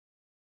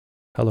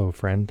Hello,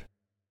 friend.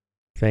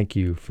 Thank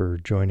you for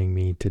joining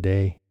me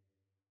today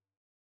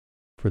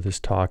for this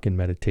talk and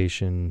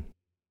meditation.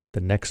 The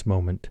next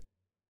moment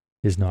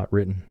is not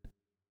written.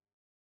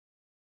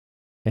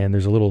 And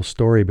there's a little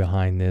story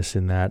behind this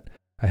in that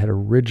I had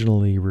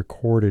originally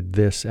recorded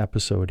this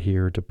episode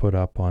here to put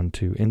up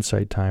onto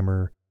Insight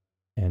Timer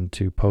and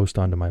to post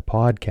onto my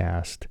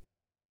podcast.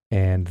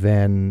 And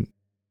then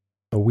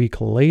a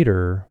week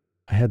later,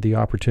 I had the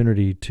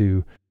opportunity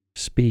to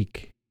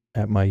speak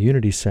at my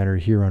Unity Center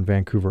here on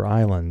Vancouver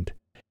Island.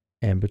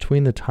 And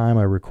between the time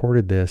I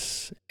recorded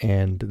this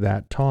and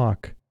that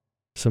talk,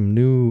 some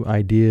new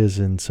ideas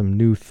and some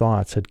new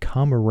thoughts had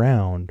come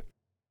around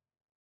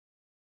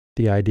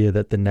the idea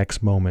that the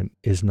next moment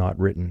is not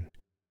written.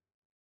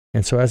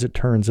 And so as it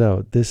turns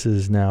out, this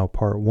is now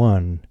part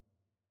one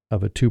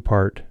of a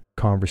two-part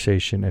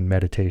conversation and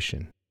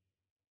meditation.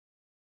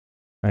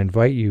 I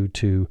invite you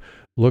to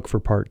look for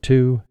part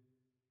two,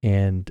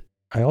 and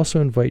I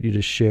also invite you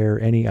to share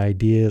any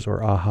ideas or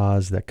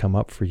ahas that come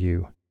up for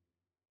you.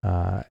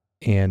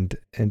 And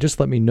just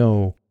let me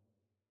know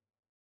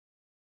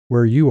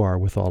where you are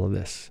with all of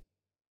this.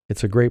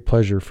 It's a great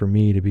pleasure for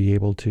me to be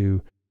able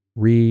to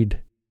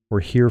read or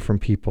hear from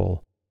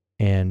people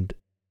and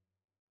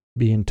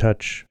be in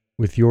touch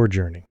with your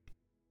journey.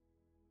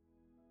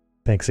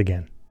 Thanks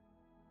again.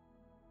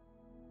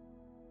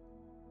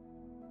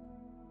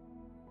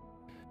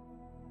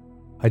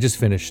 I just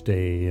finished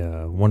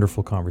a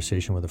wonderful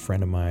conversation with a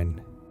friend of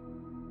mine.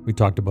 We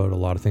talked about a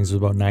lot of things. It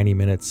was about 90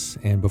 minutes.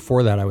 And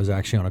before that, I was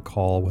actually on a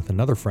call with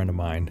another friend of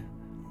mine,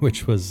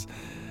 which was,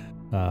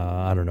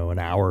 an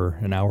hour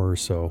or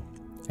so.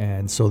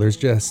 And so there's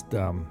just,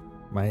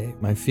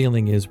 my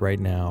feeling is right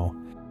now,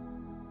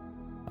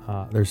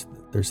 there's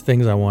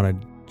things I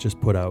want to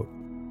just put out.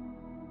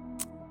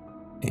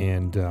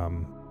 And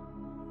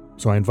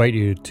so I invite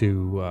you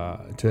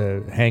to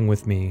hang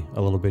with me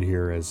a little bit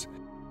here as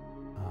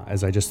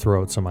I just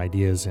throw out some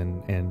ideas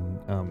and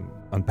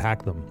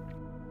unpack them.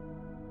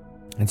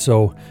 And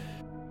so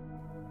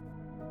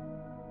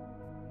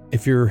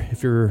if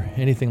you're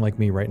anything like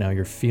me right now,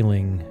 you're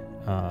feeling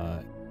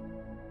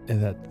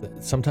that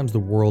sometimes the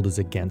world is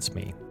against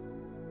me.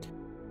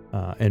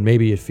 And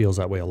maybe it feels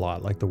that way a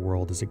lot, like the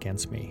world is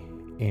against me.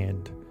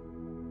 And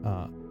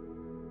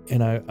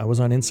I was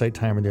on Insight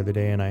Timer the other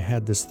day, and I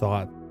had this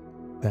thought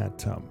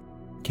that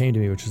came to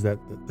me, which is that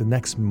the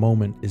next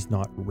moment is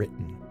not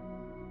written.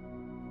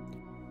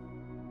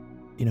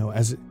 You know,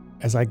 as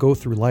I go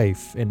through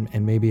life,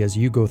 and maybe as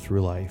you go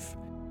through life,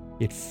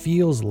 it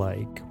feels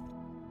like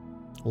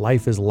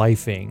life is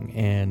lifing,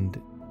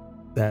 and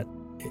that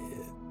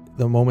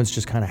the moments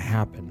just kind of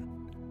happen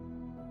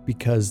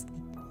because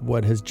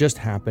what has just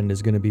happened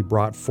is going to be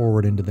brought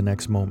forward into the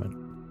next moment.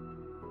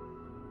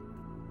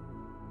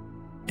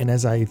 And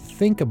as I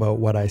think about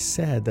what I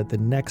said, that the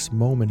next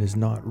moment is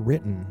not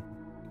written,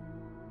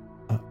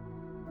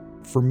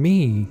 for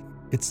me,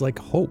 it's like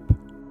hope.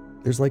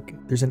 There's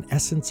an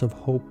essence of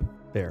hope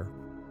there.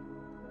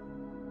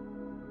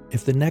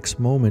 If the next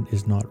moment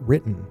is not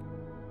written,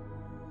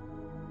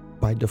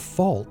 by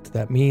default,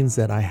 that means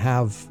that I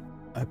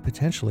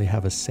potentially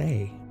have a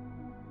say.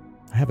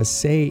 I have a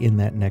say in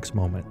that next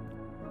moment.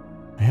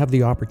 I have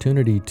the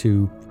opportunity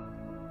to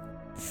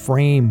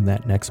frame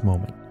that next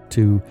moment,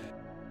 to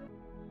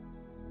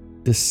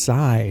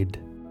decide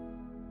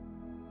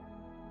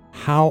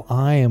how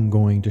I am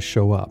going to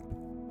show up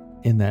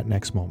in that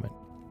next moment.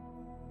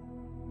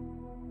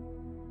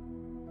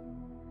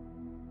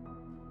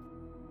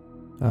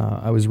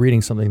 I was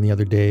reading something the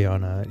other day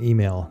on an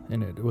email,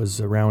 and it was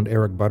around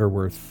Eric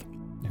Butterworth,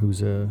 who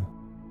was a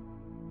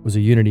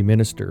Unity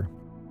minister.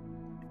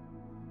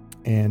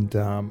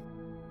 And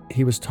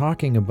he was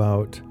talking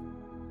about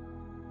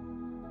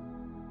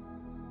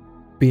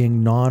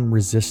being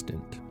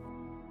non-resistant.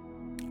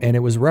 And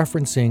it was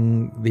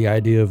referencing the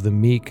idea of the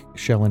meek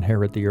shall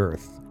inherit the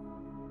earth.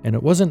 And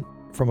it wasn't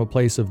from a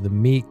place of the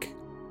meek,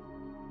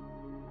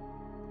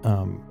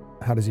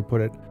 how does he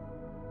put it?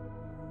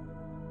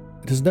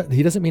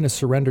 He doesn't mean a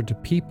surrender to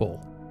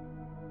people.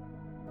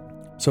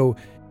 So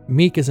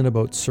meek isn't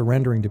about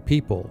surrendering to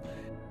people.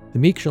 The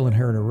meek shall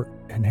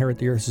inherit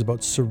the earth is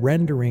about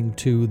surrendering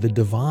to the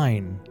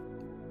divine,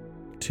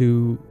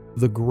 to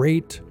the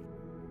great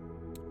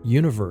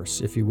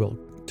universe, if you will,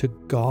 to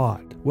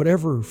God.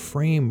 Whatever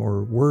frame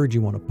or word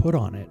you want to put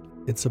on it,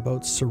 it's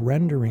about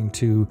surrendering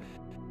to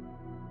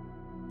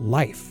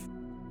life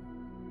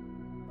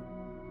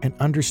and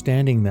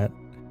understanding that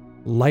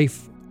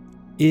life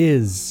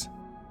is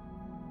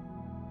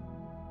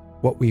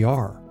what we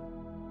are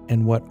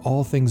and what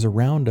all things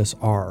around us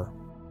are.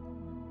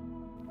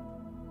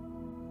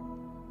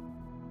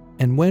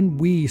 And when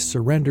we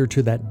surrender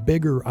to that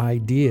bigger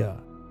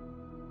idea,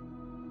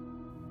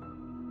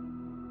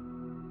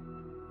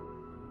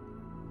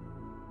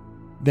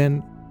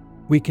 then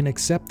we can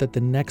accept that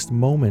the next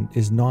moment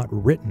is not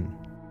written.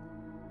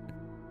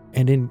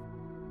 And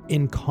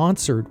in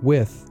concert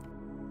with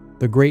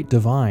the great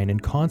divine, in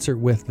concert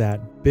with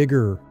that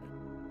bigger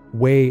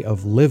way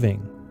of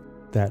living,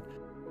 that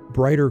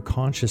brighter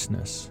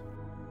consciousness,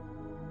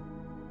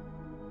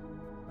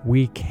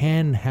 we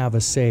can have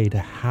a say to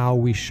how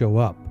we show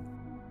up.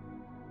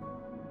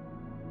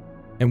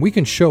 And we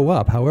can show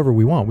up however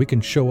we want. We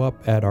can show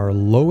up at our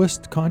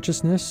lowest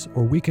consciousness,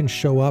 or we can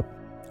show up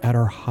at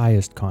our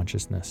highest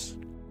consciousness.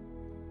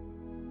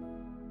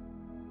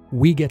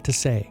 We get to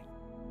say,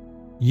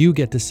 you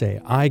get to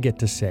say, I get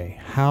to say,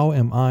 how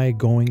am I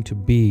going to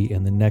be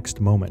in the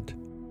next moment?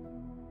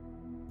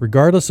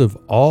 Regardless of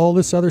all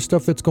this other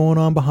stuff that's going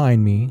on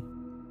behind me,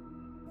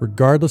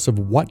 regardless of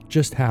what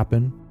just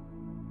happened,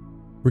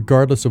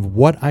 regardless of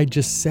what I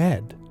just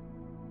said,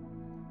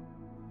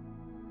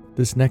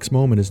 this next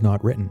moment is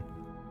not written.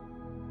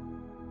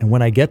 And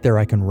when I get there,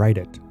 I can write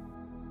it.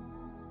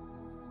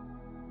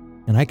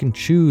 And I can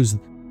choose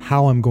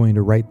how I'm going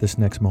to write this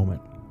next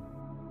moment.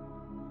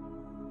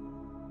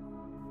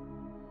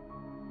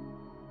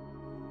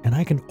 And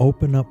I can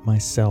open up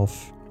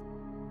myself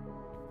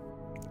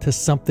to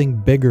something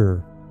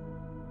bigger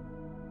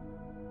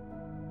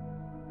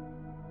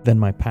than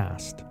my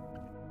past.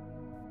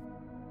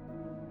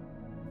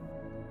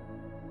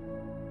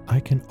 I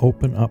can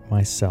open up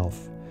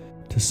myself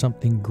to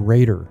something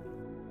greater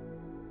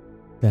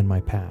than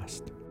my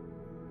past.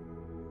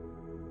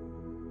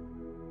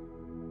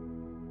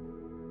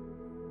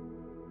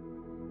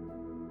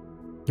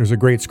 There's a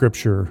great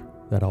scripture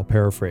that I'll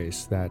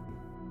paraphrase that,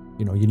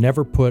 you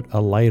never put a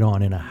light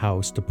on in a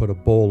house to put a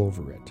bowl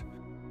over it.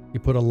 You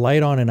put a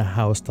light on in a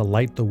house to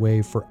light the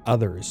way for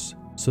others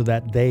so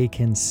that they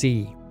can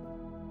see.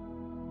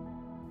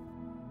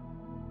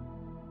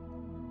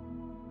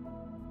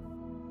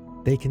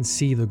 They can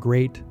see the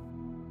great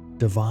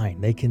divine.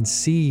 They can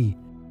see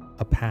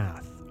a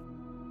path.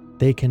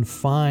 They can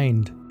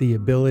find the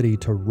ability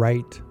to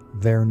write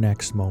their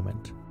next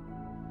moment.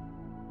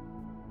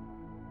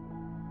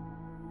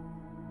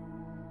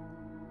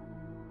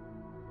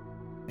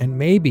 And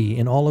maybe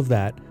in all of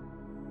that,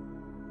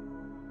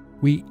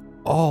 we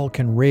all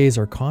can raise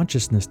our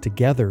consciousness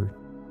together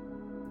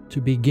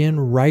to begin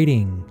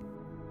writing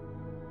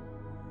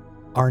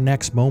our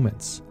next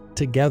moments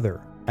together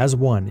as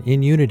one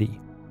in unity,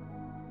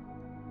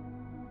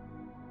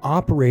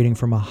 operating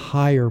from a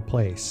higher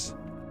place,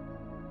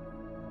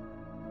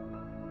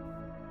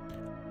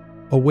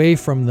 away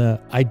from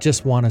the I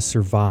just want to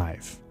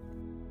survive,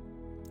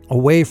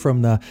 away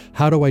from the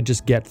how do I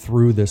just get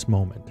through this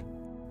moment,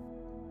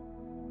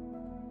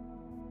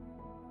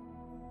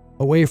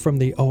 away from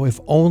the if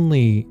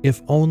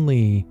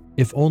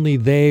only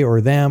they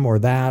or them or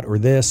that or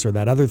this or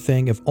that other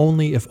thing, if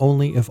only.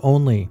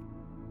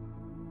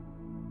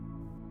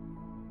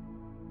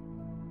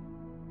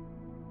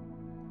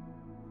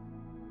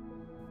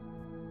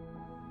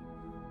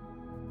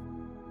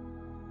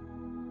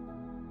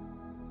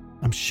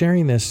 I'm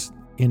sharing this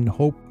in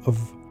hope of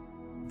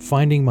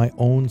finding my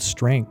own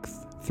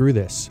strength through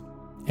this.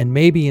 And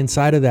maybe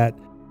inside of that,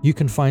 you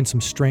can find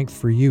some strength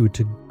for you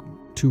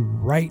to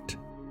write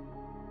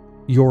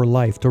your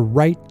life, to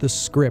write the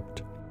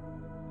script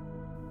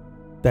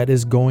that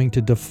is going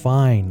to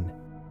define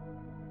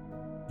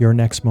your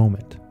next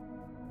moment.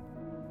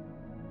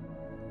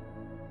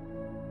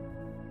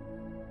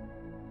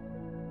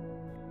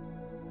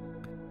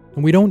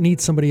 And we don't need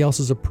somebody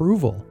else's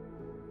approval.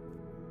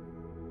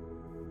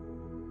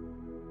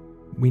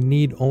 We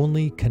need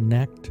only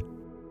connect,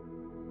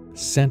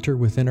 center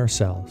within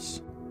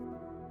ourselves,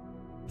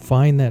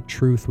 find that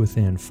truth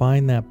within,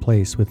 find that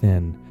place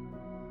within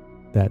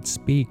that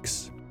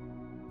speaks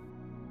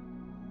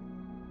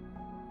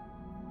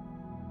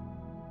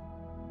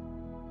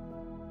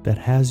that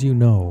has you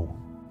know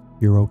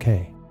you're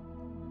okay.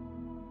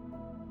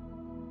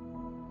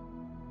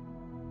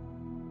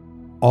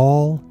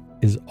 All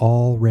is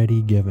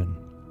already given.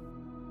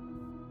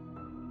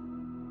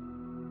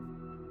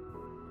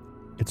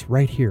 It's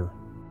right here.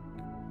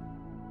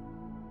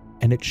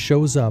 And it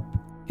shows up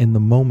in the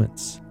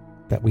moments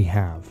that we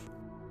have.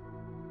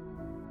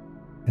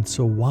 And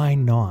so why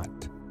not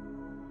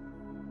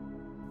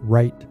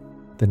write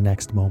the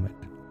next moment?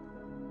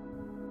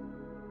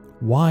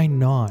 Why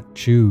not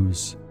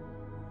choose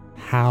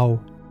how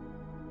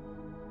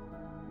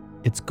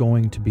it's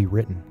going to be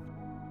written?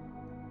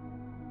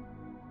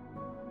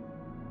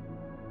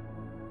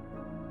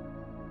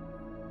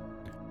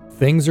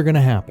 Things are going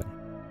to happen.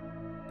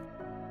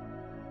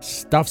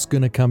 Stuff's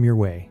going to come your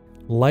way.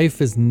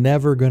 Life is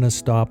never going to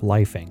stop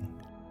lifing.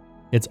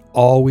 It's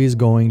always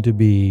going to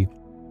be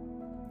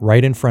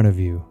right in front of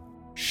you,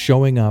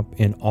 showing up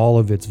in all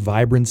of its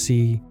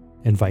vibrancy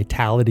and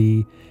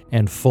vitality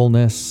and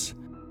fullness,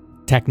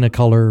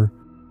 technicolor,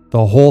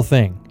 the whole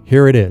thing.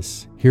 Here it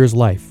is. Here's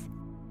life.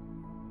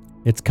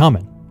 It's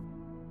coming.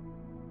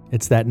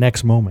 It's that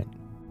next moment.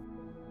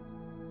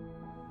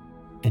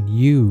 And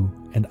you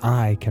and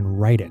I can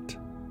write it.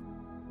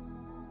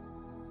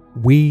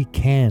 We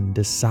can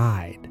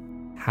decide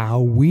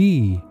how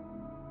we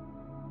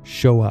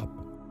show up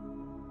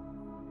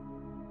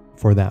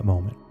for that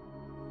moment.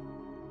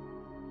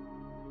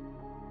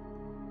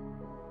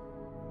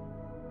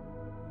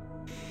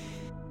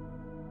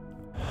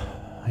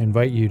 I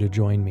invite you to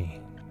join me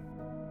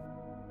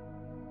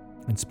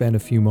and spend a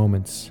few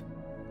moments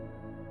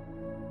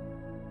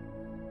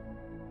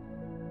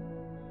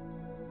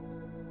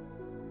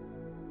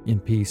in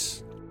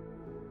peace.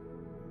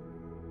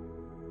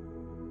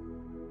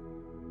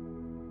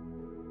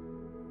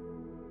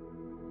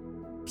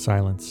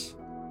 Silence.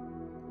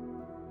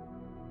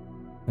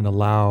 And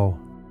allow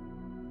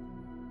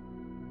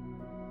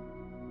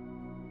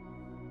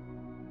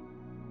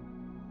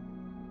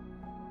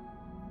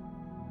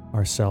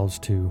ourselves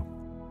to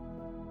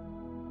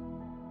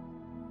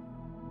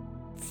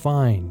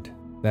find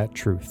that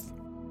truth.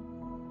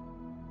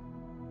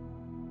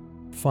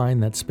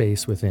 Find that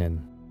space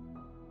within.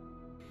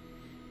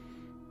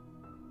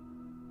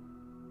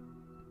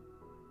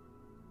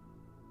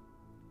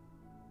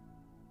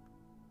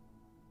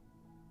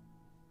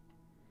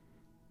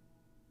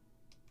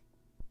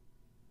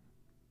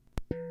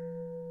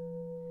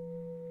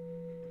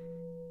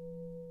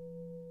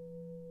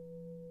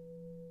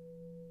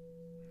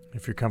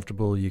 If you're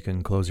comfortable, you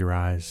can close your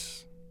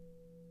eyes.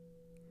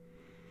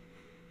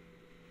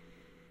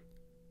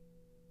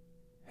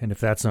 And if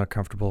that's not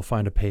comfortable,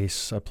 find a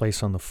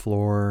place on the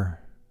floor,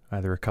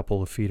 either a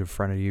couple of feet in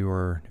front of you,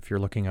 or if you're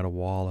looking at a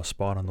wall, a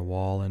spot on the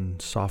wall,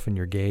 and soften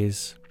your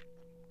gaze.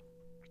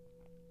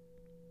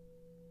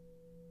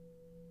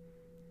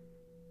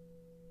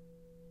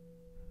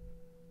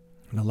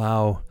 And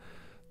allow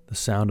the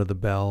sound of the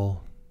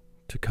bell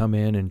to come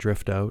in and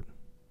drift out.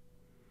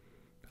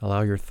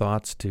 Allow your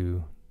thoughts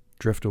to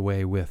drift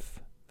away with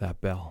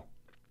that bell.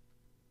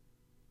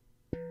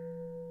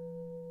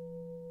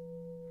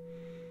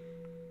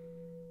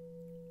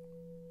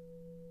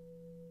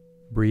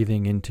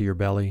 Breathing into your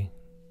belly.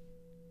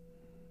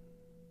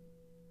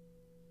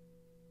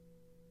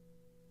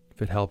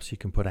 If it helps, you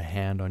can put a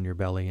hand on your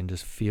belly and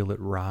just feel it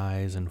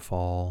rise and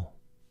fall.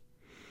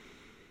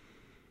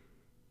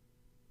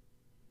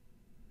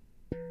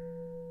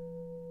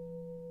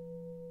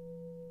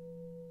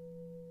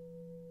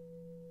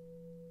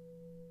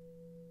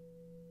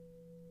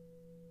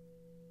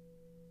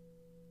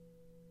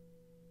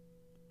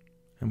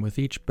 And with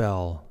each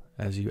bell,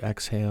 as you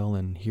exhale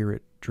and hear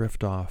it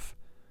drift off,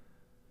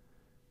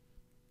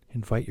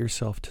 invite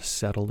yourself to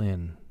settle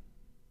in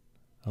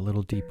a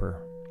little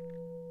deeper.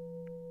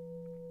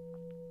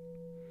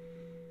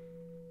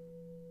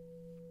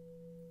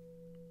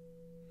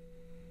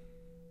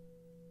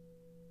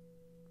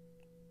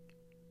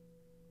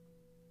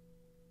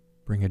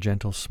 Bring a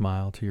gentle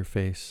smile to your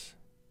face.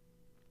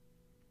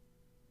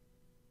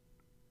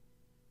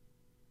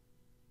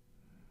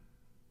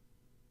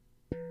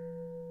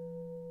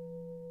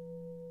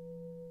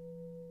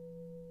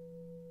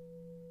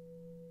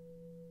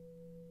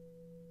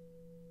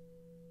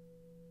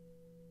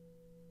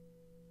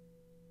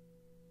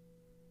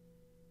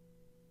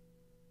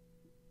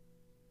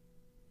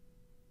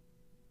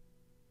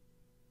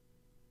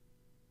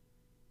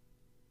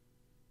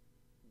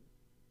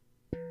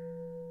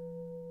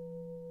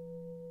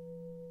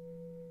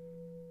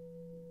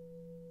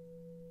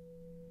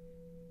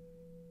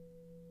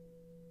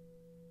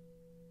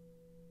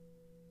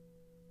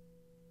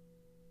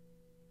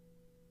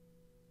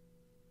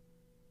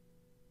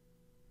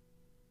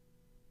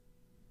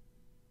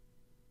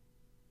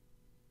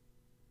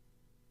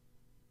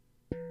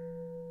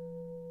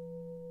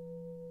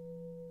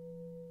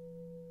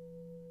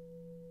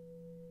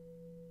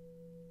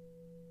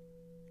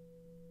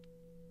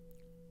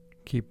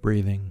 Keep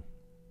breathing.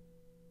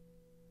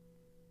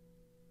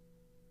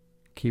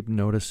 Keep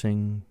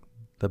noticing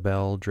the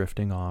bell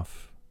drifting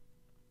off.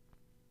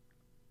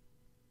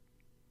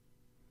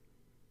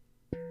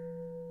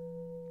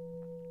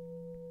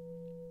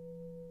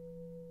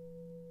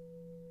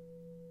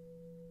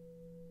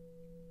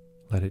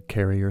 Let it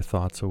carry your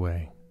thoughts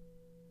away.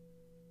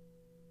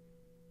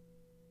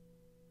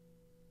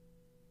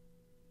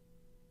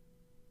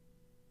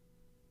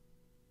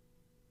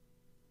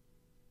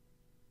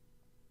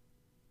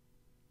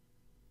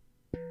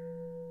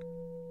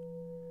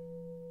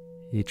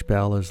 Each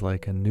bell is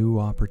like a new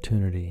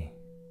opportunity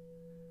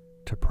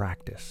to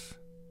practice,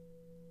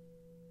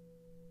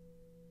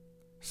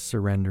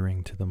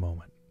 surrendering to the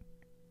moment.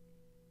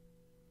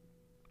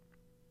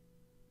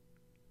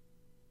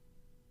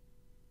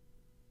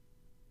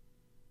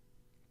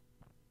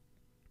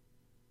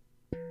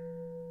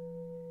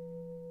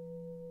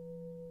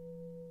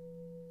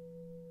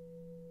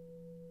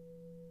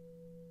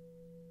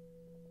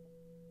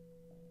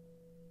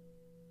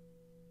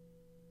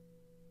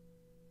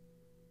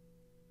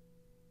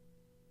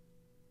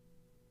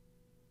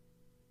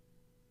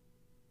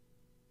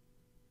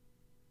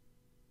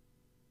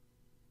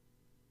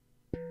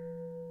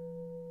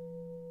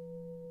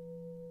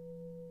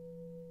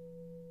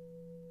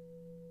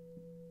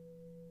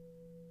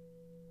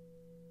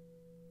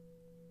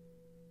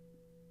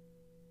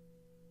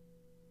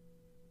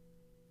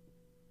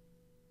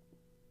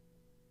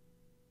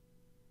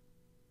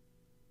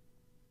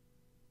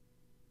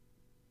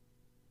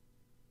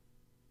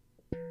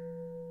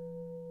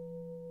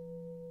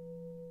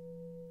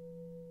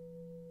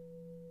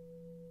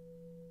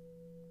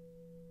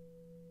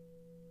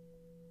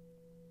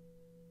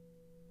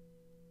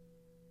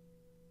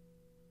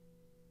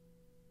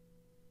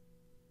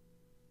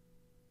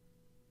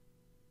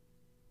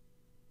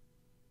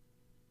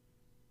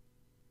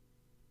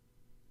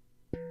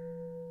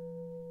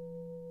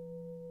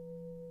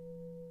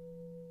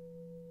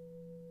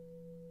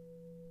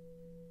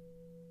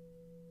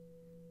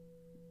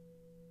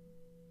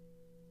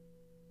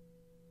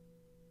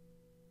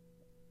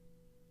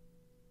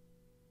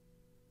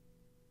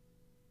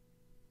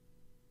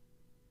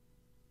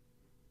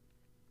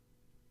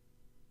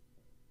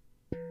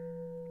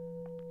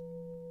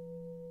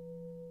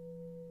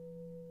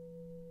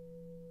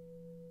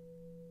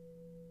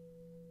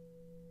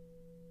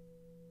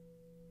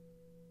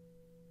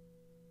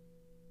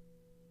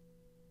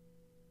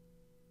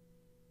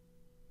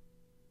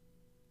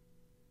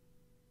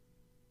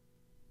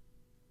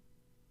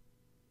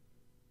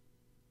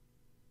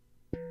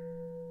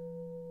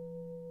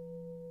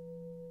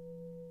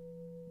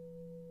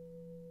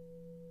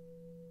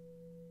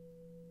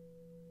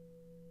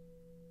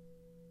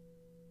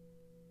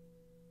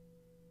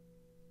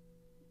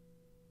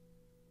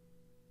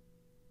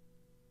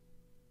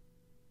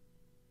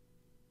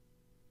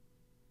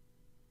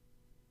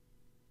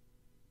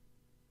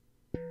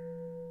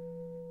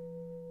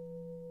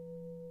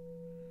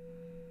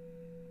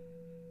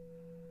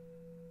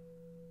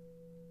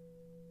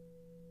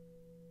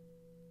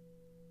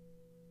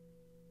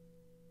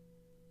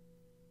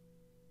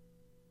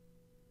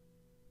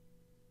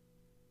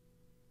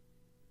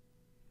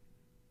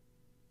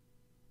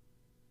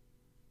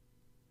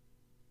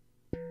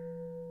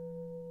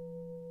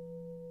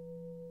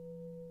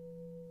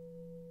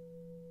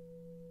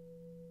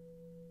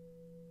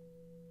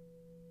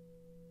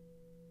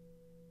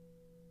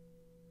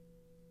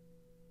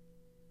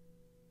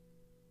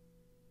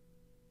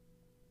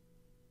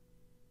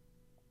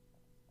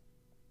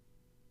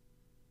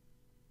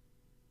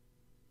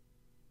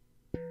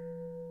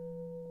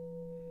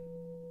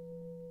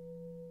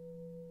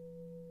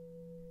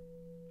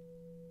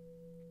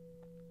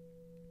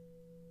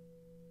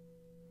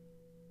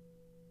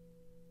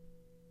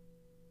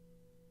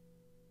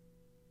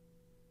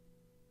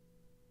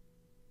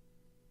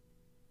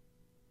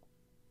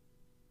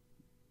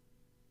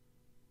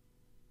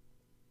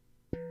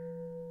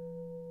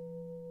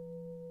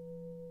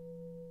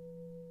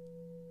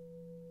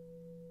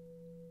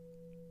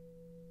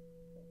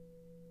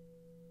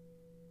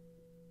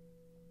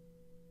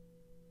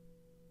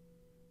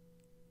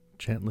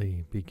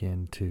 gently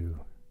begin to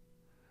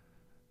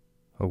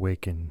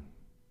awaken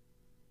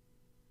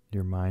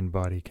your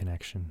mind-body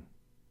connection.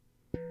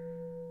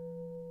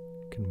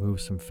 You can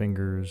move some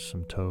fingers,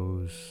 some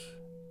toes,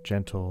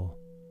 gentle.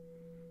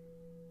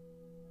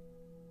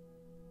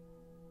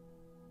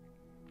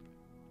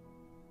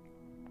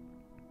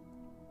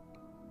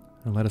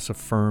 And let us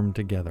affirm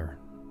together,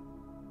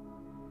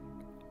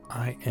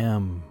 I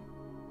am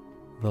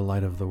the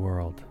light of the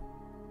world.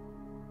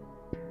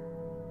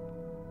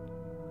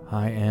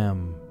 I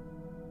am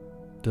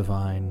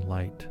divine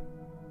light.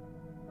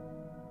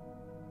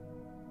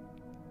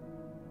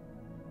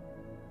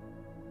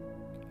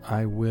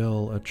 I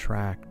will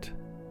attract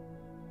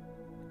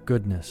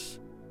goodness.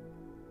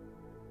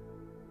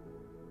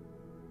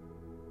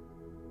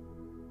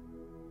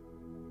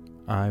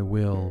 I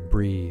will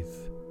breathe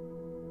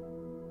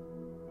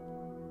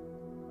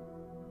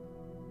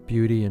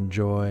beauty and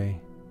joy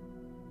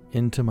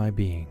into my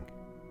being.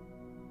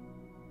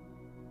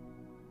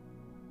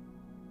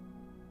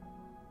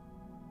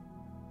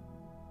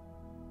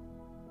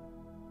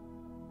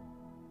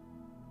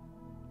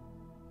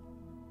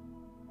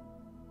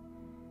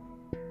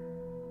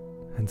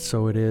 And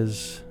so it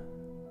is,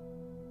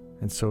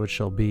 and so it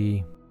shall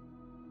be.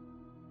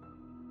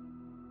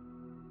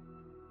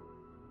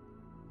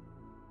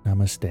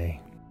 Namaste.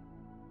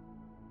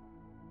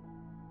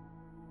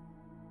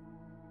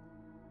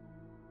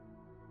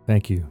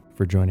 Thank you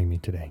for joining me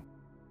today.